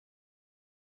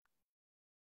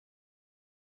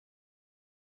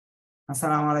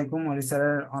আসসালামু আলাইকুম, ওলি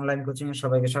স্যারের অনলাইন কোচিং এ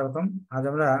সবাইকে স্বাগতম। আজ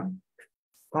আমরা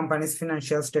কোম্পানিজ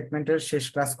ফিনান্সিয়াল স্টেটমেন্টের শেষ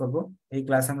ক্লাস করব। এই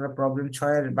ক্লাসে আমরা প্রবলেম 6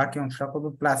 এর বাকি অংশটা করব।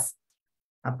 প্লাস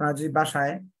আপনারা যদি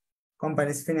বাসায়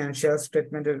কোম্পানিজ ফিনান্সিয়াল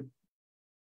স্টেটমেন্টের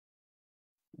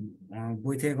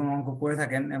বই থেকে কোনো অঙ্ক করে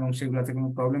থাকেন এবং সেগুলোতে কোনো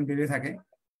প্রবলেম বেরিয়ে থাকে,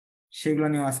 সেগুলো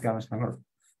নিয়েও আজকে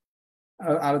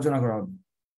আলোচনা করা হবে।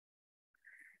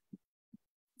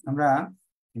 আমরা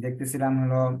দেখতেছিলাম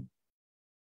হলো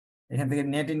এখান থেকে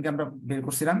নেট ইনকামটা বের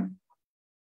করছিলাম।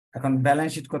 এখন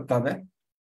ব্যালেন্স শিট করতে হবে।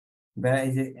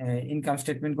 এই যে ইনকাম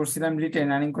স্টেটমেন্ট করছিলাম, রিটেন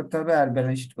আর্নিং করতে হবে আর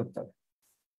ব্যালেন্স শিট করতে হবে।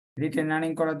 রিটেন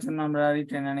আর্নিং করার জন্য আমরা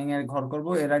রিটেন আর্নিং এর ঘর করব।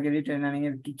 এর আগে রিটেন আর্নিং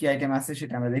এর কি কি আইটেম আছে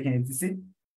সেটা আমরা দেখে নিতেছি।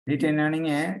 রিটেন আর্নিং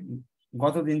এ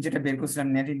গতদিন যেটা বের করছিলাম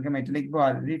নেট ইনকাম, এটা লিখবো।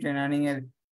 আর রিটেন আর্নিং এর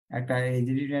একটা, এই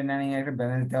যে রিটেন আর্নিং এর একটা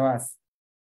ব্যালেন্স দেওয়া আছে,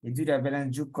 এই দুইটা ব্যালেন্স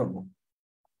যোগ করব।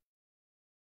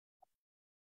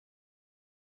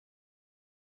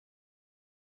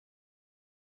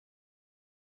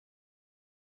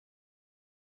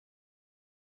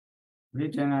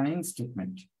 রিটেন আর্নিং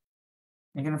স্টেটমেন্ট,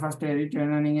 এখানে ফার্স্টে রিটেন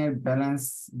আর্নিং এর ব্যালেন্স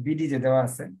বিডি যে দেওয়া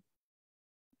আছে,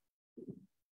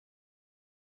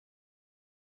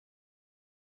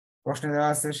 প্রশ্নে দেওয়া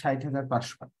আছে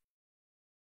 ৬০,৫০০।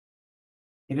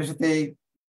 এটার সাথে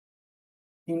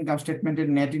ইনকাম স্টেটমেন্টের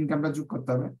নেট ইনকামটা যোগ করতে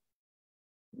হবে।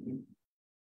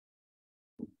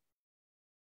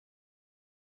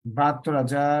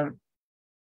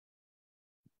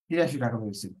 ৭২,০৮৩ টাকা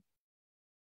হয়েছিল।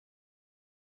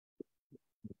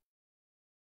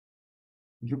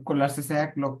 যোগ করলে আসতেছে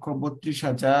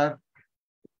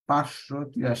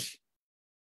 ১,৩২,৫৮৩।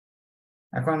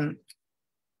 এখন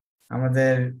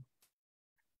আমাদের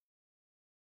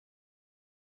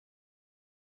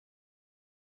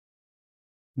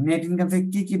নেট ইনকাম থেকে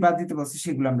কি কি বাদ দিতে বলছে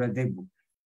সেগুলো আমরা দেখব।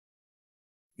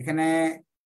 এখানে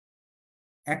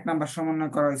 ১ নাম্বার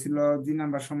সমন্বয় করা হয়েছিল, ২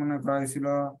 নাম্বার সমন্বয় করা হয়েছিল,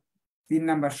 ৩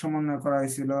 নাম্বার সমন্বয় করা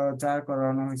হয়েছিল, ৪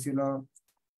 করানো হয়েছিল,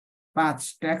 ৫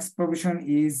 tax provision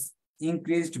is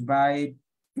increased by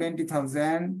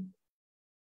 20,000।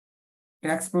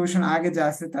 Tax provision আগে যা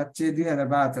আছে তার চেয়ে ২,০০০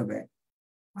 বাড়াতে হবে।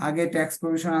 আগে ট্যাক্স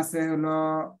প্রভিশন আছে হলো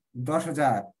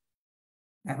 ১০,০০০,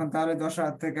 এখন তাহলে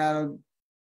 ১০,০০০ থেকে আরো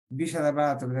 ২০,০০০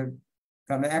 বাড়াতে হবে।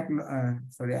 তাহলে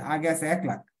আগে আছে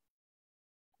 ১,০০,০০০,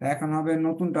 এখন হবে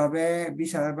নতুনটা হবে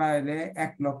 ২০,০০০ বাড়াইলে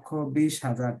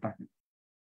 ১,২০,০০০ টাকা।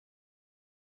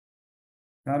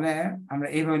 তাহলে আমরা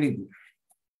এইভাবে লিখব,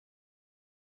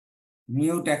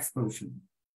 নিউ ট্যাক্স প্রভিশন।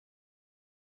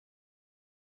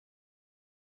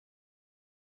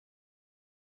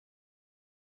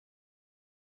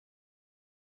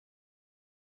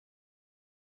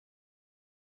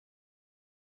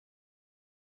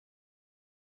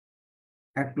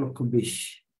 এক লক্ষ ২০,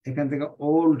 এখান থেকে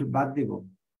ওল্ড বাদ দিব।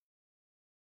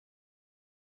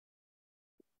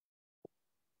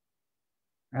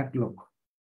 ১,০০,০০০,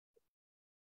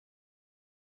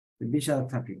 ২০,০০০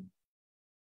 থাকে।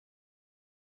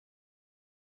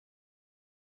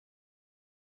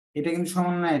 এটা কিন্তু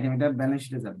সমন্বয় আইটেম, এটা ব্যালেন্স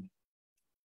শিটে যাবে।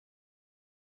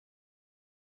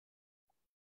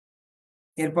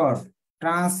 এরপর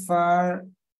transfer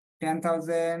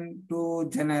 10,000 two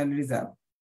general reserve.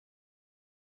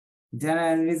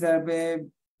 General রিজার্ভে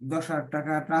 ১০,০০০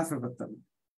 টাকা ট্রান্সফার করতে হবে।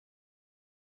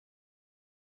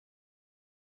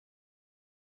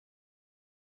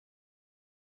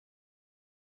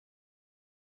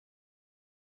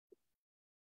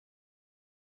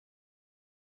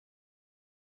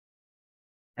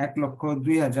 এক লক্ষ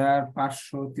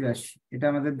 ২,৫৮৩, এটা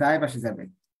আমাদের দায় পাশে যাবে।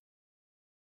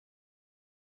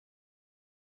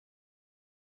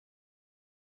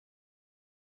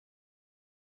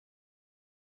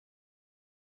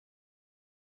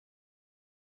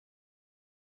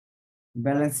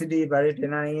 ব্যালেন্স শিট বা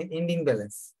রিটেন এন্ডিং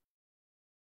ব্যালেন্স।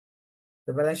 তো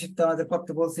ব্যালেন্স শিট তো আমাদের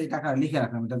করতে বলছে, এই টাকা লিখে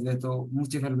রাখলাম, এটা যেহেতু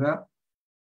মুছে ফেলবে।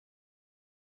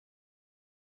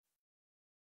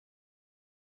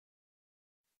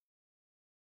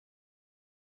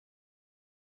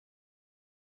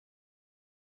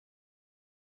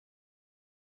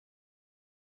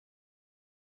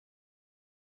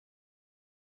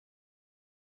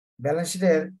 ব্যালেন্স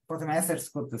শিটের প্রথমে অ্যাসেটস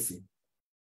করতেছি।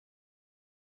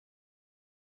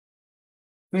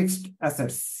 ফিক্সড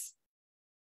অ্যাসেটস,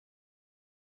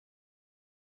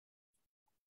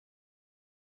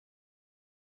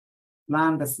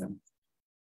 প্ল্যান্ট আছে।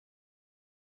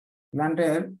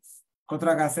 প্ল্যান্টের কত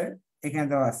টাকা আছে এখানে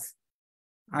দেওয়া আছে,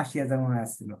 ৮০,০০০ মনে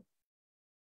আসছিল।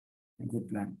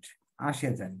 প্ল্যান্ট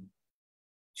 ৮০,০০০,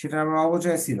 সেটা আবার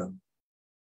অবচয় ছিল।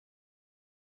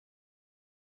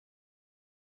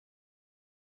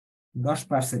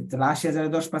 %10, তাহলে ৮০,০০০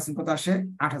 10% কত আসে?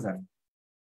 ৮,০০০।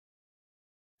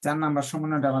 4 নাম্বার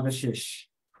সমন্বয়টা আমাদের শেষ।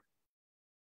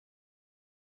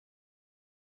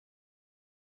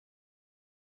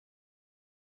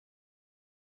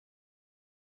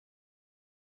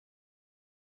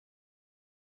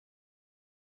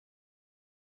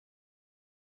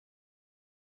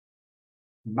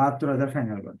 ৳৭২,০০০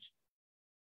 ফাইনাল কর।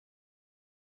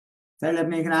 চাইলে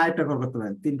আপনি এখানে আরেকটা কল করতে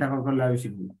পারেন, 3টা কল করলে আর বেশি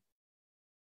ভালো।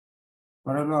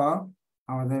 পরে হলো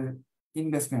আমাদের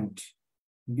ইনভেস্টমেন্ট,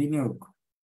 বিনিয়োগ।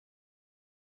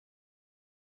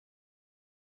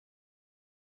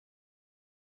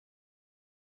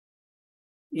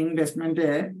 ইনভেস্টমেন্টে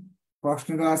প্রশ্ন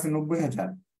দেওয়া আছে 90,000।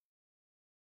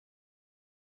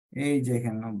 এই যে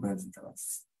এখানে 90,000 দেওয়া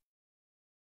আছে।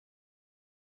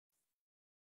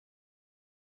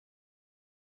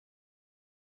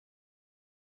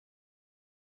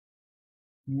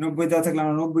 নব্বই দেওয়া থাকলে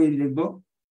আমরা 90 লিখবো।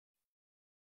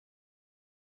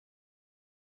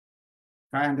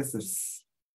 কারেন্ট অ্যাসেটস,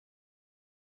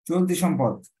 চলতি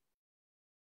সম্পদ।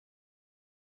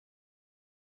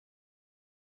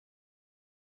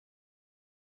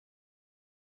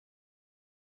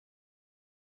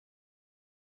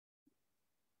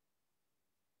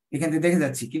 এখান থেকে দেখে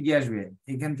যাচ্ছি কি কি আসবে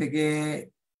এখান থেকে।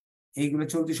 এইগুলো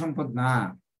চলতি সম্পদ না,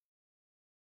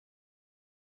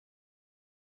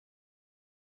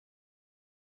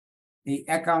 এই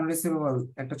অ্যাকাউন্ট রিসিভেবল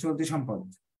একটা চলতি সম্পদ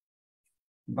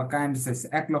বা কারেন্ট অ্যাসেটস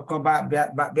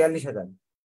 1,42,000।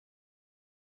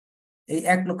 এই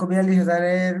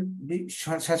 1,42,000-এর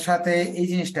সাথে এই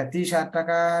জিনিসটা 30,000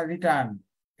 টাকা রিটার্ন,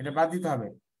 এটা বাদ দিতে হবে।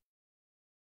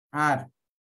 আর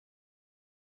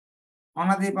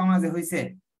অনাদি পাওনাদি হয়েছে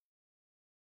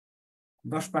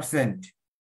 10%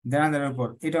 দেনাদারের উপর,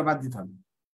 এটা বাদ দিতে হবে।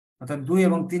 অর্থাৎ 2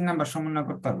 এবং 3 নাম্বার সমন্বয়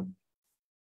করতে হবে।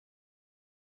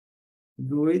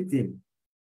 2, 3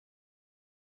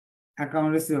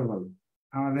 অ্যাকাউন্ট রিসিভেবল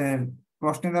আমাদের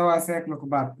প্রশ্নে দেওয়া আছে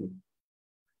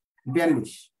 1,72,000।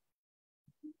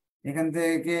 এখান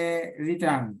থেকে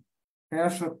রিটার্ন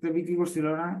 1300 বিক্রি করছিল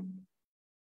না,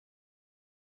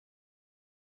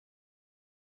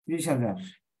 30,000।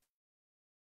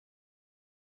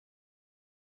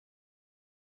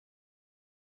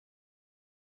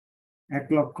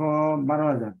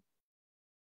 $1,12,000।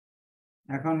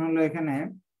 এখন হলো এখানে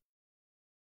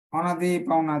অনাদি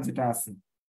পাওনা যেটা আছে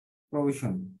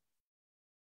প্রভিশন,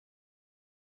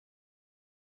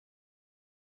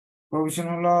 প্রভিশন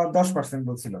হলো 10%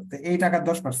 বলছিল, তো এই টাকার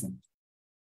 10%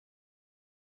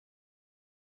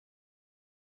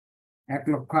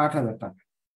 1,08,000 টাকা।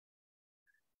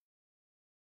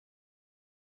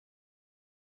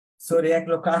 সরি,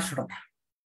 1,08,000 টাকা।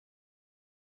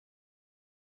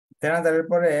 দেনাদারের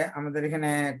পরে আমাদের এখানে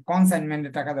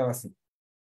কনসাইনমেন্টের টাকা দেওয়া আছে,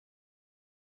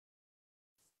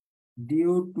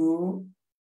 ডিউ টু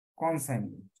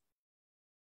কনসাইনমেন্ট।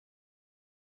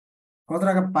 কত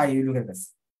টাকা পাই ওই লোকের কাছে?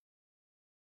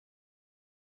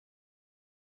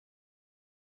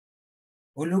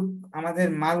 ওই লোক আমাদের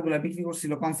মালগুলা বিক্রি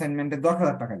করছিল কনসাইনমেন্টে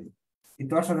 10,000 টাকা দিয়ে। এই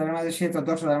 10,000-এর মাঝে সে তো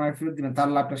 10,000 আমাকে ফেরত দিবেন, তার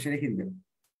লাভটা সে রেখে দিবেন।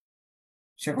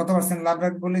 সে কত পার্সেন্ট লাভ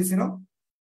রাখবে বলেছিল?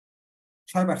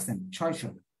 6%, 600,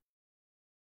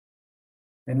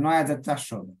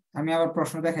 9,400 হবে। আমি আবার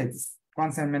প্রশ্ন দেখাই দিচ্ছি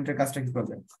কনসাইনমেন্টের কাজটা কি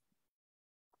করবে।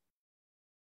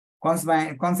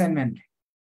 কনসাইনমেন্ট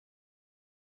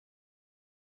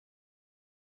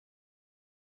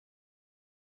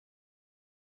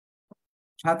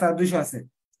 7,200 আছে,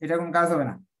 এটা কোন কাজ হবে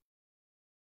না।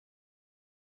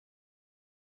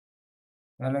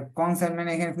 তাহলে কনসাইনমেন্ট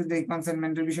এখানে খুঁজে দেখি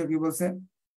কনসাইনমেন্টের বিষয় কি বলছে।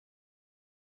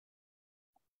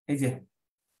 এই যে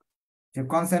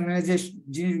কনসাইনমেন্টের যে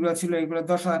জিনিসগুলো ছিল এগুলো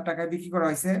 10,000 টাকায় বিক্রি করা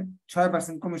হয়েছে,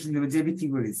 6% কমিশন দেবে যে বিক্রি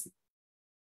করেছে।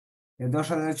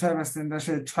 10,000 6%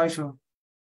 আসে 600,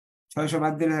 600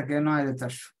 বাদ দিলে থাকে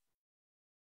 9,400।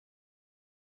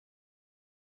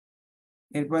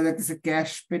 এরপরে দেখতেছে ক্যাশ,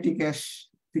 পেটি ক্যাশ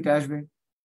থেকে আসবে।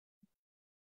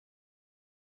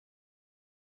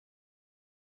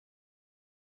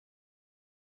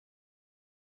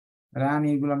 রান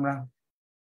এগুলো আমরা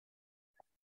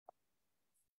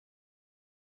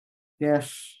ক্যাশ,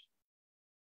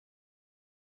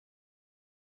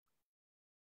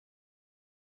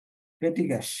 পেটি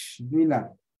ক্যাশ 2 লাখ,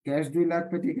 ক্যাশ 2 লাখ,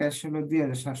 পেটি ক্যাশ হলো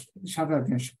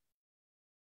 2,700।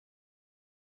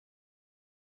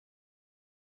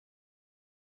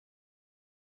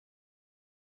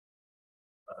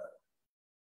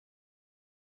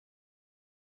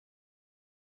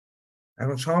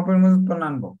 এখন সমাপনী মজুত পণ্য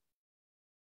আনবো।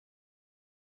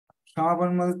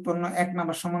 সমাপনী মজুত পণ্য 1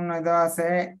 নাম্বার সমন্বয় দেওয়া আছে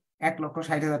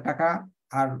 1,60,000 টাকা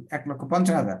আর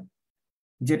 1,50,000,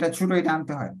 যেটা ছোট এটা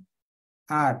আনতে হয়।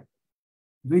 আর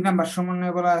 2 নাম্বার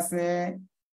সমন্বয় বলা আছে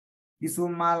কিছু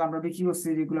মাল আমরা বিক্রি করছি,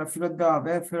 যেগুলো ফেরত দেওয়া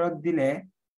হবে, ফেরত দিলে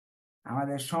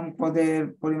আমাদের সম্পদের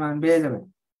পরিমাণ বেড়ে যাবে।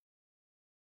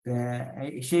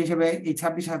 সেই হিসেবে এই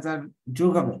 26,000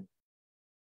 যোগ হবে,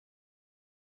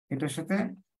 এটার সাথে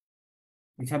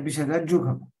এই 26,000 যোগ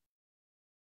হবে।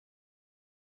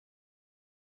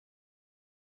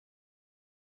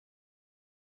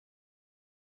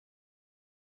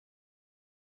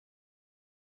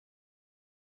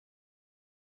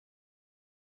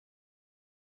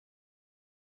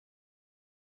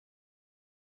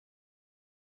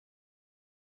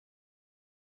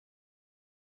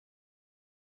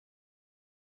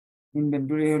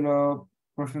 ইনভেন্টরি হলো,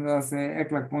 প্রশ্ন আছে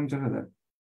 1,50,000,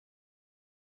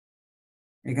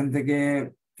 এখান থেকে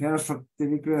ফেরত সত্যি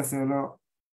বিক্রি আছে হলো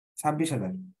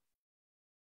 26,000,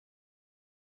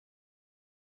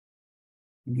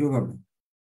 যোগ হবে।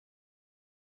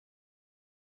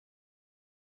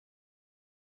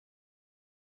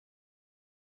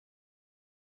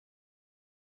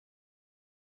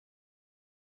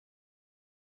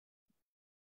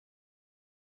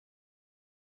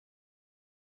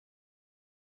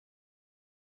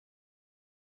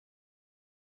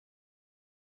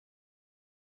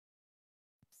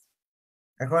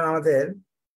 এখন আমাদের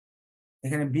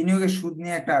এখানে বিনিয়োগের সুদ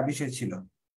নিয়ে একটা বিষয় ছিল,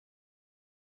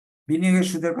 বিনিয়োগের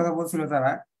সুদের কথা বলছিল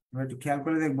তারা, আমরা একটু খেয়াল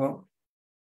করে দেখবো।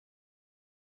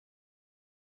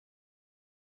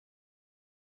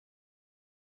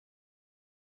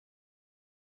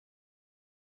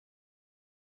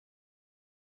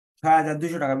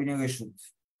 ৳6,200 বিনিয়োগের সুদ,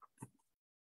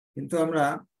 কিন্তু আমরা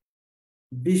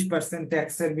 20%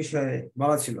 ট্যাক্সের বিষয়ে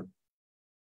বলা ছিল,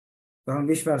 তখন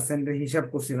 20% হিসাব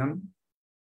করছিলাম।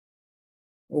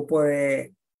 উপরে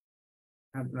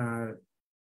আপনার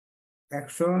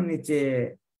 100, নিচে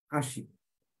 80,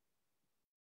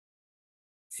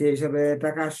 সেই হিসাবে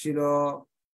টাকা আসছিল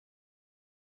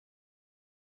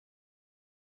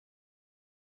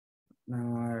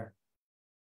আপনার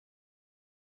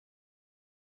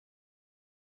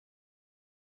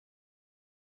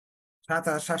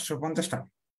 7,750 টাকা।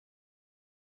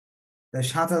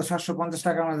 7,750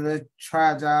 টাকার মধ্যে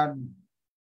 6,000,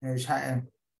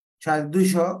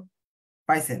 6,200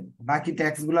 পাইছেন, বাকি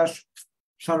ট্যাক্স গুলা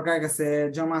সরকারের কাছে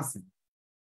জমা আছে।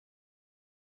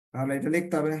 তাহলে এটা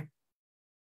লিখতে হবে,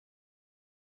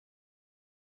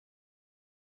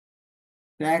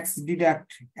 ট্যাক্স ডিডাক্ট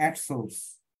অ্যাট সোর্স।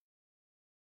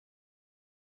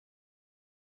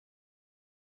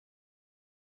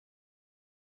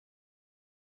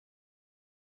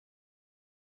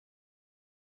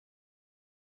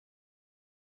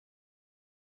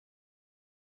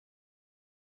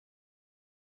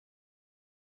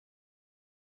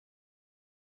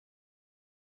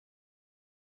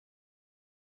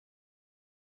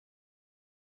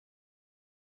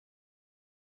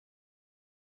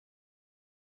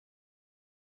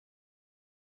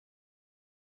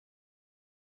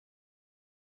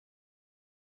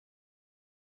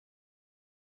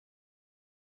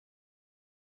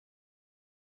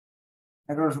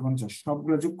 $1,150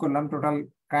 সবগুলো যোগ করলাম, টোটাল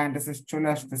কারেন্ট অ্যাসেট চলে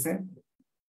আসতেছে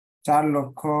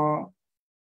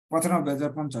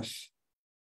 4,95,50।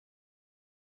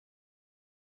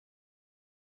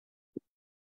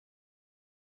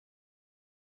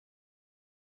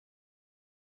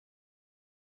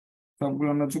 সবগুলো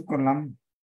আমরা যোগ করলাম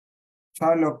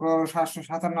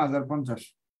 6,757,050।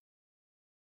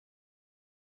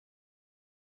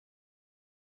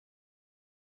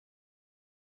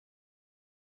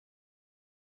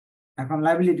 এখন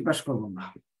লাইবিলিটি পাস করবো না,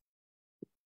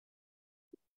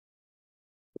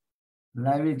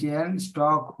 liability and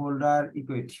stock holder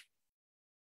equity.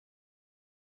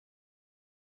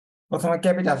 প্রথমে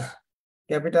ক্যাপিটাল,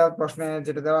 ক্যাপিটাল প্রশ্নে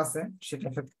যেটা দেওয়া আছে সেটা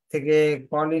থেকে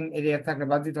কল ইন এরিয়া থাকলে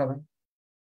বাদ দিতে হবে।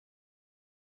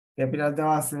 ক্যাপিটাল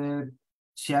দেওয়া আছে,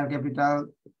 শেয়ার ক্যাপিটাল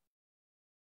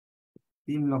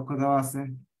 3 লক্ষ দেওয়া আছে,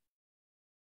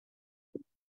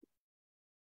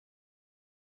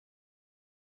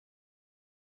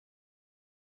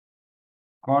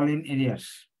 call in areas,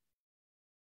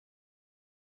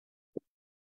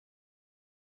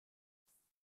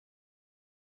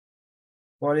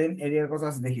 call in এরিয়ার কথা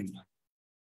আছে দেখি।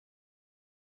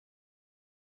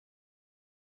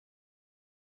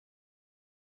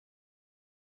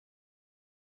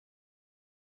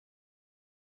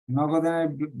 নগদের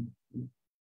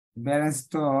ব্যালেন্স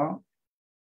তো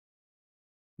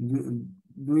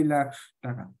 2 লাখ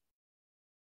টাকা।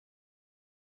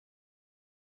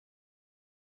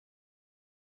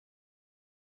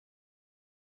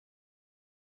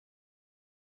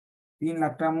 $3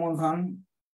 লাখ মূলধন,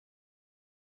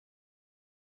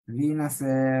 ঋণ আছে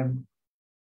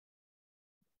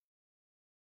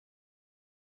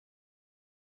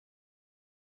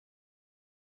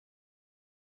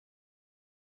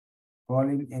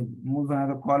কলিং মূলধন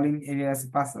কলিং এরিয়া আছে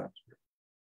 5,000।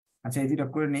 আচ্ছা এই দুটা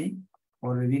করে নেই,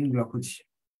 পরে ঋণগুলো খুঁজি।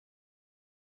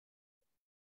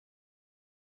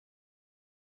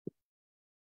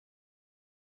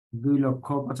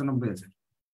 $2,95,000।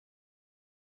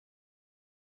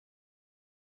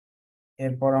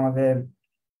 এরপর আমাদের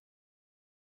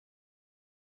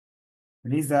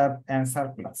রিজার্ভ এন্ড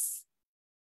সারপ্লাস।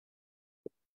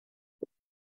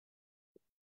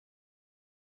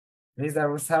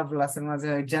 রিজার্ভ সারপ্লাসের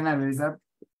মাঝে জেনারেল রিজার্ভ,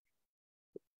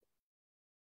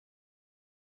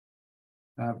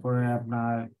 তারপরে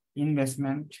আপনার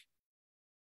ইনভেস্টমেন্ট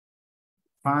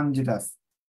ফান্ড যেটা আছে,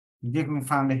 যে কোনো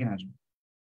ফান্ড এখানে আসবে।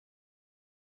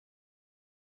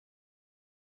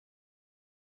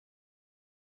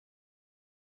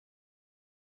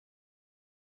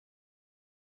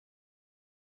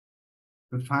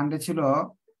 ফান্ডে ছিল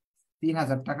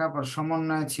 3,000 টাকা, পর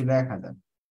সমন্বয় ছিল 1,000,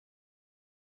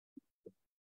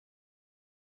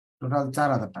 টোটাল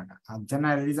 4,000 টাকা। আর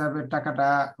জেনারেল রিজার্ভের টাকাটা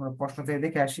আমরা প্রশ্ন থেকে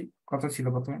দেখে আসি কত ছিল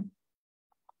প্রথমে।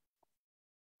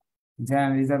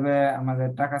 জেনারেল রিজার্ভে আমাদের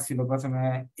টাকা ছিল প্রথমে,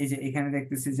 এই যে এখানে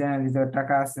দেখতেছি জেনারেল রিজার্ভের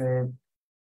টাকা আছে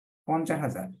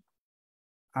 50,000,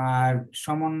 আর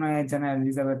সমন্বয়ে জেনারেল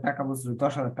রিজার্ভের টাকা বলছিল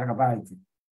 10,000 টাকা বাড়াইছে।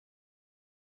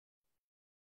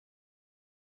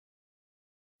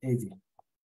 এই যে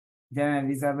জেনারেল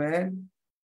রিজার্ভে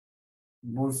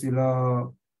বলছিল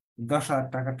 10,000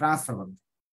 টাকা ট্রান্সফার করতে,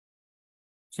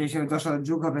 সেই হিসেবে 10,000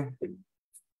 যোগ হবে।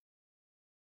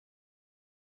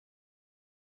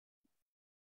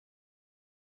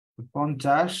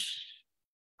 পঞ্চাশ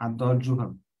আর 10 যোগ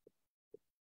হবে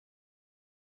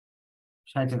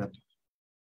 60,000।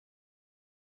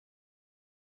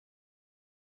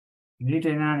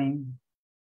 Written earning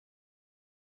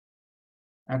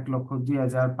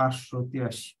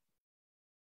 1,02,583।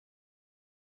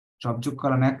 সব যোগ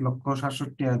করলাম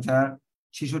 1,67,000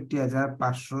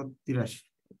 66,583।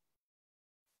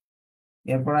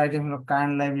 এরপর আইটেম হলো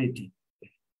current liability.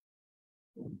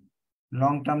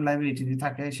 Long term liability যদি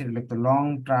থাকে সেটা লিখতো লং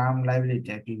টার্ম লাইবিলিটি,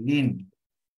 আর কি ঋণ,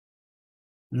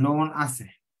 লোন আছে,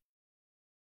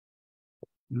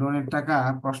 লোনের টাকা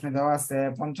প্রশ্নে দেওয়া আছে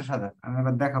 50,000। আমি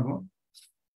এবার দেখাবো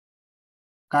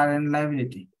current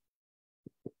liability,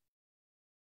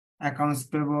 accounts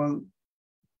payable,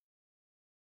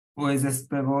 wages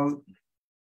payable,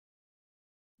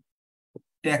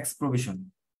 tax provision.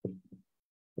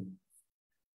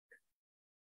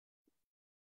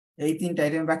 এই 3টা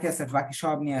আইটেম বাকি আছে, বাকি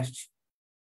সব নিয়ে আসছি।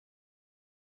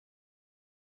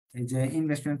 এই যে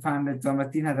ইনভেস্টমেন্ট ফান্ডে তো আমরা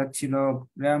 3,000 ছিল,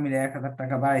 মিলে 1,000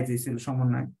 টাকা বাড়াইতে ছিল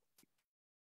সমন্বয়।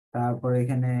 তারপর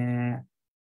এখানে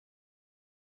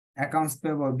অ্যাকাউন্টস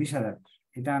পেবল 20,000,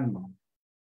 এটা আনবো।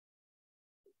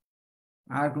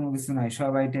 আর কোনো কিছু নাই,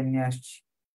 সব আইটেম নিয়ে আসছি।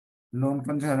 লোন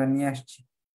 50,000 নিয়ে আসছি,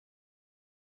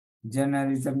 জেনারেল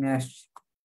রিজার্ভ নিয়ে আসছি,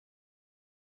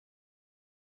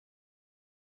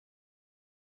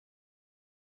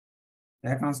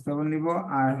 অ্যাকাউন্টস পেবল নিব।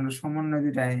 আর হলো সমন্বয়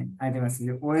দুইটা আইটেম আছে,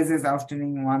 যে ওয়েজেস আউটস্ট্যান্ডিং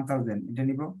 1,000, এটা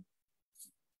নিব।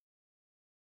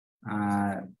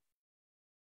 আর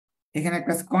এখানে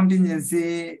একটা কন্টিনজেন্সি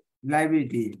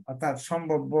লাইবিলিটি, অর্থাৎ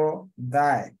সম্ভাব্য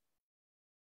দায়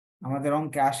আমাদের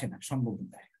অঙ্কে আসে না, সম্ভাব্য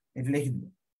দায়, এটা লিখে দিব,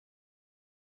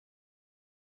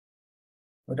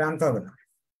 ওটা আনতে হবে না।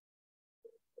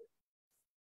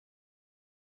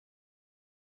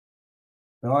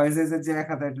 ওয়েজেস এর যে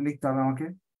 1,000, এটা লিখতে হবে আমাকে।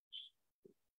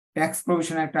 ট্যাক্স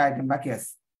প্রভিশনের একটা আইটেম বাকি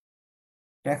আছে,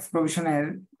 ট্যাক্স প্রভিশনের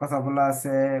কথা বলা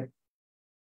আছে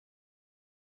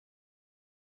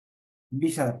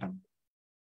 20,000 টাকা।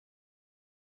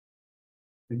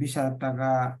 20,000 টাকা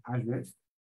আসবে।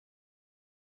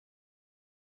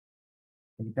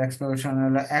 ট্যাক্স প্রভিশন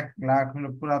হলো 1 লাখ হলো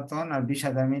পুরাতন, আর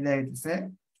 20,000 মিলে হইতেছে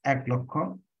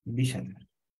 1,20,000।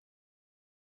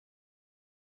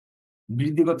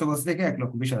 বৃদ্ধিগত বছর থেকে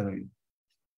 1,20,000।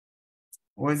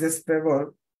 ওয়েজেস পেবল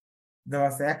দেওয়া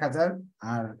আছে 1,000,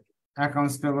 আর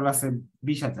অ্যাকাউন্টস পেবল আছে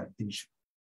 20,300।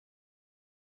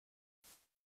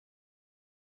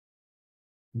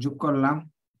 যোগ করলাম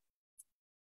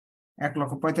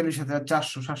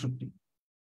 1,45,467।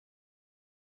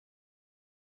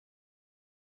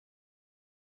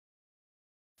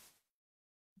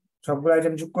 সবগুলো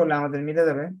আইটেম যোগ করলে আমাদের মিলে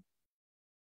যাবে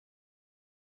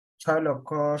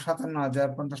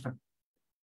 6,57,050 টাকা।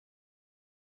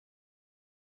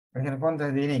 এখানে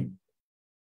 50 দিয়ে নেই,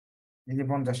 এই যে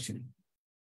 50 ছিল,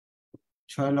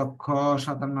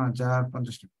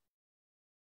 6,57,050 টাকা।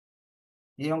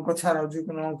 এই অঙ্ক ছাড়াও যে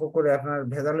কোনো অঙ্ক করে আপনার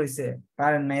ভেজাল হয়েছে,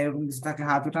 পারেন না, এরকম কিছু থাকলে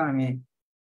হাত উঠান, আমি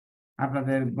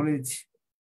আপনাদের বলে দিচ্ছি।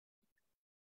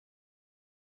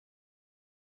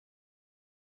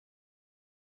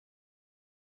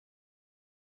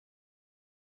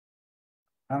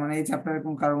 তার মানে এই চ্যাপ্টারে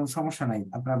কোন কারো কোনো সমস্যা নাই,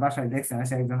 আপনার বাসায় দেখছেন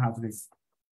এসে একজন হাত দিয়েছে।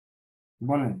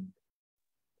 বলেন।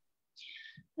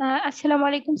 আসসালামু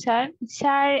আলাইকুম স্যার।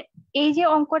 স্যার, এই যে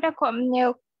অঙ্কটা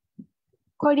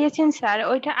করিয়েছেন স্যার,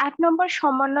 ওইটা 8 নম্বর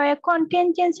সমন্বয়ে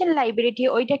কন্টিনজেন্সি লাইবিলিটি,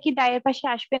 ওইটা কি দায়ের পাশে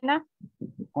আসবে না?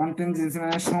 কন্টিনজেন্সি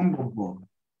মানে সম্ভাব্য,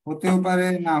 হতেও পারে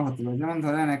না হতে পারে। যেমন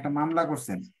ধরেন একটা মামলা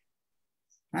করছেন,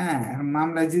 হ্যাঁ, এখন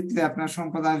মামলায় জিতলে আপনার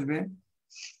সম্পদ আসবে,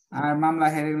 আর মামলা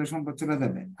হেরে গেলে সম্পদ চলে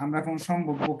যাবে। আমরা কোন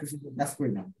সম্ভাব্য কিছু দিয়ে কাজ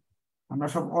করি না, আমরা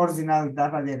সব অরিজিনাল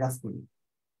ডাটা দিয়ে কাজ করি।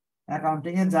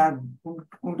 অ্যাকাউন্টিং এ যা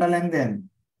কোনটা লেনদেন,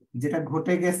 যেটা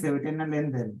ঘটে গেছে ওইটা না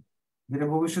লেনদেন, যেটা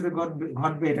ভবিষ্যতে ঘটবে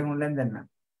ঘটবে এটা কোনো লেনদেন না।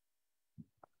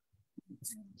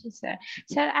 জি স্যার।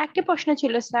 স্যার, একটা প্রশ্ন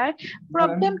ছিল স্যার। বলেন।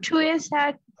 প্রবলেম 2 এ স্যার,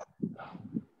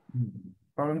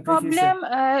 প্রবলেম কি কিসে? প্রবলেম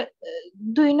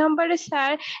 2 নম্বরে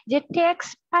স্যার, যে ট্যাক্স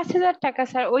 5,000 টাকা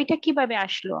স্যার, ওইটা কিভাবে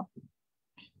আসলো?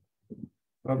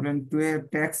 প্রবলেম 2 এর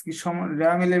ট্যাক্স কি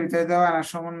রেওয়া মিলের ভিতরে দেওয়া না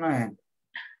সমন্বয়ে?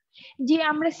 জি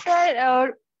আমরা sir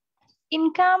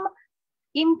income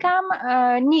income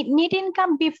NEET income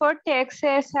before tax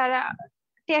sir,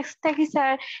 tax থেকে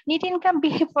sir, NEET income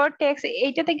before tax,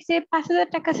 এইটা থেকে যে 5,000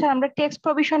 টাকা স্যার আমরা ট্যাক্স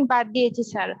প্রভিশন বাদ দিয়েছি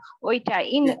স্যার, ওইটা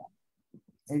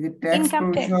এই যে ট্যাক্স ইনকাম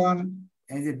ট্যাক্স। প্রভিশন,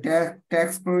 এই যে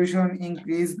tax provision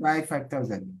increase by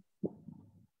 5,000,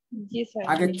 G sir.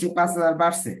 আগের চেয়ে 5,000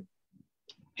 বাড়ছে।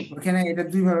 ওখানে এটা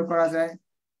দুই ভাবে করা যায়।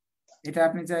 এটা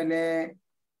আপনি চাইলে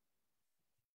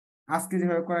আজকে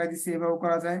যেভাবে করাই দিছি এভাবে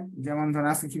করা যায়। যেমন ধরেন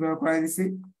আজকে কিভাবে করাই দিছি,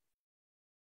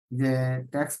 যে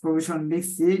ট্যাক্স প্রভিশন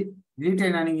লিখছি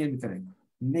রিটেন আর্নিং এর ভিতরে,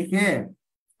 লিখে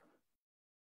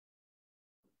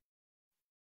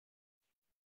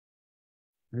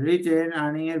রিটেন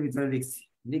আর্নিং এর ভিতরে লিখছি,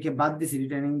 লিখে বাদ দিছি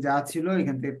রিটেনিং যা ছিল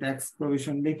এখান থেকে ট্যাক্স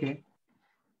প্রভিশন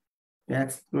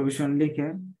লিখে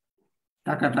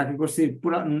টাকাটা কি করছি,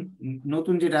 পুরা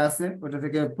নতুন যেটা আছে ওটা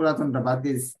থেকে পুরাতনটা বাদ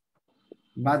দিয়েছি,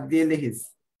 বাদ দিয়ে লিখিস।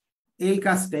 এই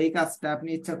কাজটা আপনি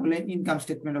ইচ্ছা করলে ইনকাম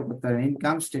স্টেটমেন্টও করতে পারেন।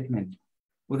 ইনকাম স্টেটমেন্ট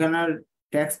ওখানে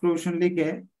ট্যাক্স প্রভিশন লিখে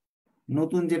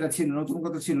নতুন যেটা ছিল, নতুন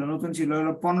কত ছিল, নতুন ছিল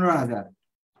হলো 15,000,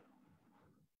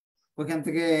 ওইখান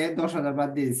থেকে 10,000 বাদ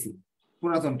দিয়েছি,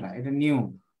 পুরাতনটা এটা নিউ,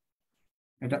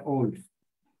 এটা ওল্ড,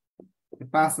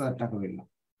 5,000 টাকা হইল।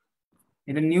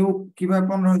 এটা নিউ কিভাবে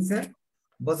 15 হয়েছে,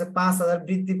 বলছে 5,000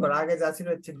 বৃদ্ধি কর, আগে যা ছিল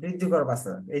হচ্ছে বৃদ্ধি কর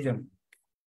 5,000, এই জন্য।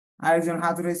 আরেকজন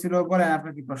হাত উঠেছিল, বলেন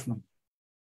আপনার কি প্রশ্ন?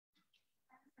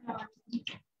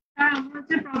 হ্যাঁ, আমার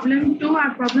হচ্ছে প্রবলেম 2 আর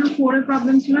প্রবলেম 4 এর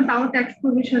প্রবলেম ছিল, তাও ট্যাক্স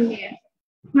প্রভিশন নিয়ে।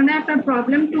 মানে আপনার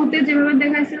প্রবলেম 2 তে যেভাবে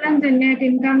দেখাইছিলেন যে নেট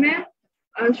ইনকামে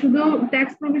শুধু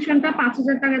ট্যাক্স প্রভিশনটা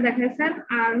 5,000 টাকা দেখাইছেন,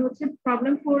 আর হচ্ছে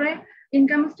প্রবলেম 4 এ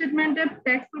ইনকাম স্টেটমেন্টের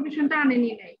ট্যাক্স প্রভিশনটা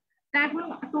আনেনি নাই। তা এখন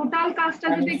টোটাল কাজটা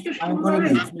আমি যদি একটু আমি বলে সুন্দরভাবে।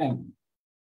 দিচ্ছি,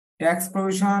 ট্যাক্স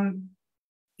প্রভিশন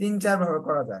 3-4 ভাবে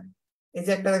করা যায়। এই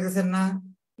যে একটা দেখেছেন না,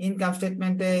 ইনকাম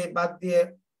স্টেটমেন্টে বাদ দিয়ে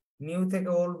নিউ থেকে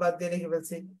ওল্ড বাদ দিয়ে লিখে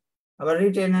ফেলছি, আবার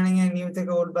রিটেন আর্নিং এ নিউ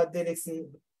থেকে ওল্ড বাদ দিয়ে লিখছি।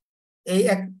 এই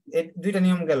দুইটা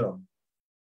নিয়ম গেল।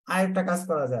 আরেকটা কাজ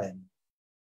করা যায়,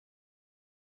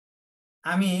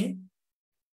 আমি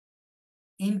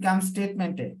ইনকাম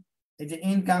স্টেটমেন্টে, এই যে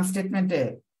ইনকাম স্টেটমেন্টে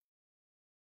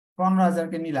 15,000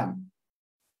 কে নিলাম,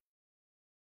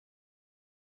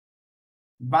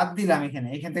 বাদ দিলাম,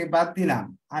 এখান থেকে বাদ দিলাম,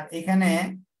 আর এখানে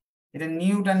এটা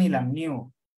নিউটা নিলাম, নিউ,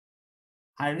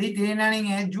 আর রিটেন আর্নিং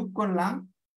এ যোগ করলাম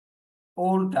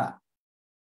ওল্ডটা,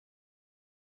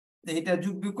 এইটা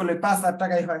যোগ বিয়োগ করলে 5,000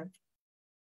 টাকাই হয়,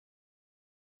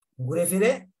 ঘুরে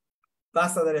ফিরে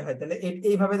 5,000 হয়। তাহলে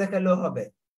এইভাবে দেখালেও হবে।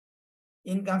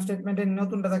 ইনকাম স্টেটমেন্টের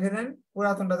নতুনটা দেখাবেন,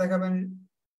 পুরাতনটা দেখাবেন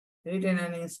রিটেন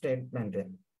আর্নিং স্টেটমেন্টে।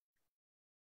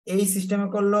 এই সিস্টেমে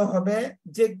করলেও হবে।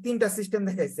 যে 3টা সিস্টেম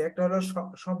দেখাইছে, একটা হলো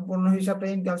সম্পূর্ণ হিসাবটা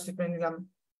ইনকাম স্টেটমেন্ট নিলাম,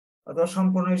 অথবা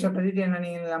সম্পূর্ণ হিসাবটা রিটেন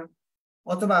আর্নিং নিলাম,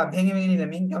 অথবা ভেঙে ভেঙে নিলাম,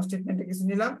 ইনকাম স্টেটমেন্টে কিছু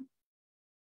নিলাম,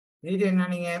 রিটেন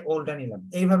আর্নিং এ ওল্ডটা নিলাম।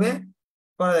 এইভাবে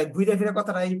করা যায়। ঘুরে ফিরে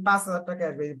কথাটা এই 5,000 টাকা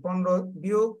আসবে, 15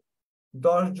 বিয়োগ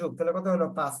 10 যোগ, তাহলে কত হলো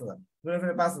 5,000, ঘুরে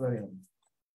ফিরে 5,000 হবে।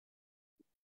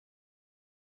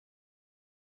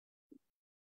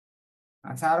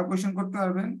 আচ্ছা, আরো কোয়েশ্চেন করতে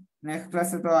পারবেন, নেক্সট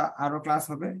ক্লাসে তো আরো ক্লাস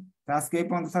হবে। তো আজকে এই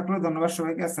পর্যন্ত থাকলো, ধন্যবাদ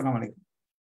সবাইকে, আসসালামু আলাইকুম।